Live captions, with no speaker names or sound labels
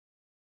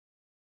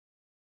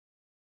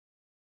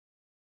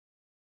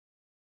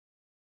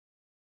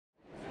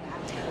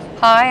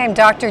Hi, I'm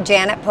Dr.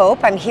 Janet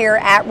Pope. I'm here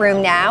at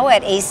Room Now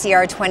at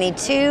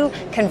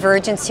ACR22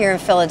 Convergence here in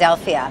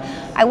Philadelphia.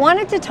 I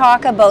wanted to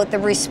talk about the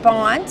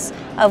response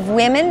of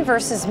women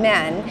versus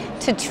men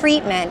to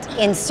treatment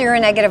in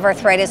seronegative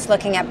arthritis,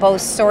 looking at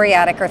both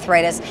psoriatic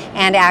arthritis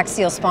and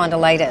axial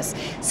spondylitis.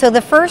 So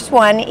the first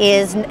one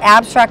is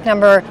abstract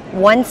number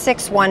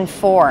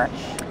 1614.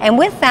 And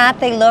with that,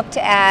 they looked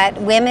at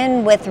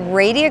women with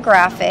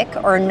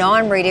radiographic or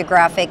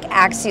non-radiographic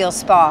axial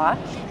SPA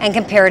and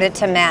compared it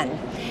to men.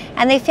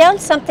 And they found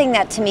something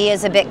that to me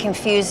is a bit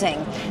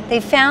confusing.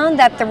 They found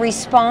that the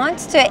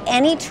response to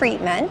any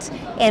treatment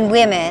in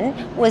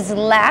women was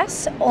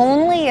less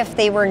only if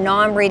they were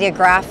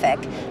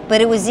non-radiographic,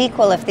 but it was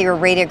equal if they were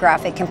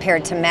radiographic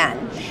compared to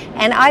men.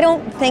 And I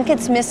don't think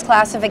it's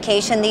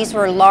misclassification. These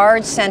were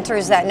large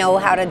centers that know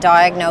how to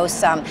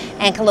diagnose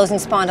ankylosing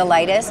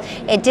spondylitis.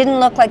 It didn't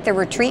look like there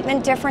were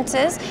treatment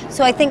differences,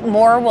 so I think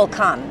more will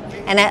come.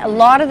 And a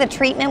lot of the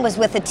treatment was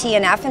with a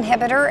TNF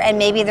inhibitor, and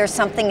maybe there's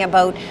something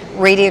about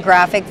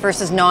radiographic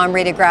versus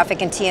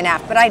non-radiographic and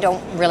TNF, but I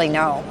don't really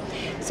know.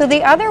 So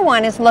the other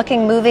one is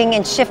moving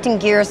and shifting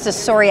gears to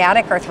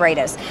psoriatic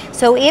arthritis.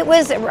 So it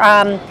was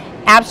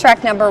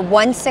abstract number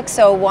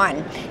 1601.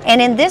 And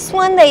in this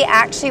one, they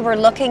actually were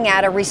looking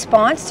at a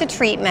response to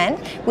treatment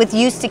with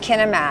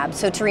ustekinumab.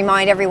 So to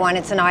remind everyone,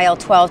 it's an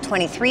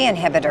IL-12/23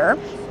 inhibitor.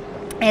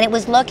 And it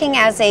was looking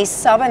as a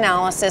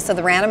sub-analysis of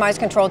the randomized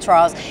controlled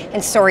trials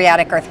in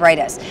psoriatic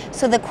arthritis.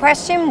 So the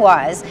question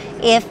was,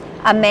 if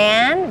a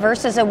man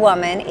versus a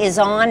woman is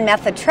on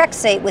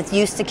methotrexate with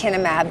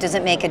ustekinumab, does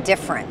it make a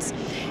difference?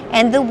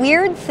 And the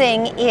weird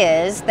thing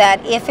is that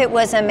if it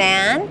was a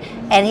man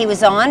and he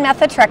was on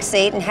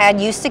methotrexate and had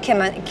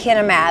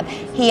ustekinumab,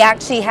 he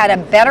actually had a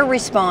better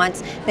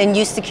response than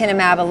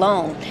ustekinumab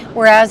alone.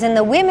 Whereas in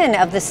the women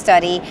of the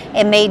study,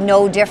 it made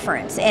no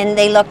difference. And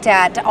they looked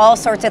at all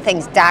sorts of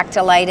things,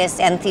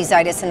 dactylitis,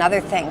 enthesitis, and other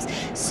things.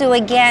 So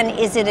again,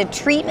 is it a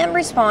treatment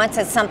response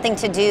that's something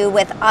to do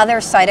with other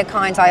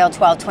cytokines,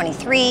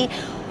 IL-12/23?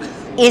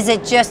 Is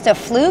it just a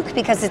fluke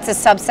because it's a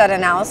subset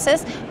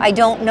analysis? I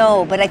don't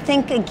know, but I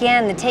think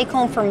again the take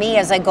home for me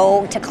as I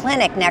go to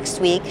clinic next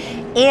week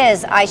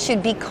is I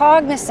should be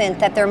cognizant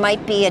that there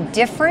might be a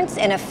difference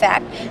in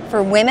effect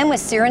for women with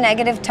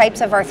seronegative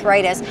types of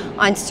arthritis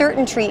on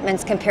certain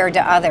treatments compared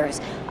to others.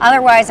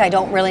 Otherwise, I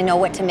don't really know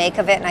what to make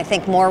of it, and I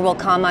think more will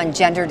come on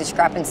gender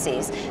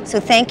discrepancies.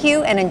 So thank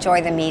you and enjoy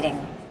the meeting.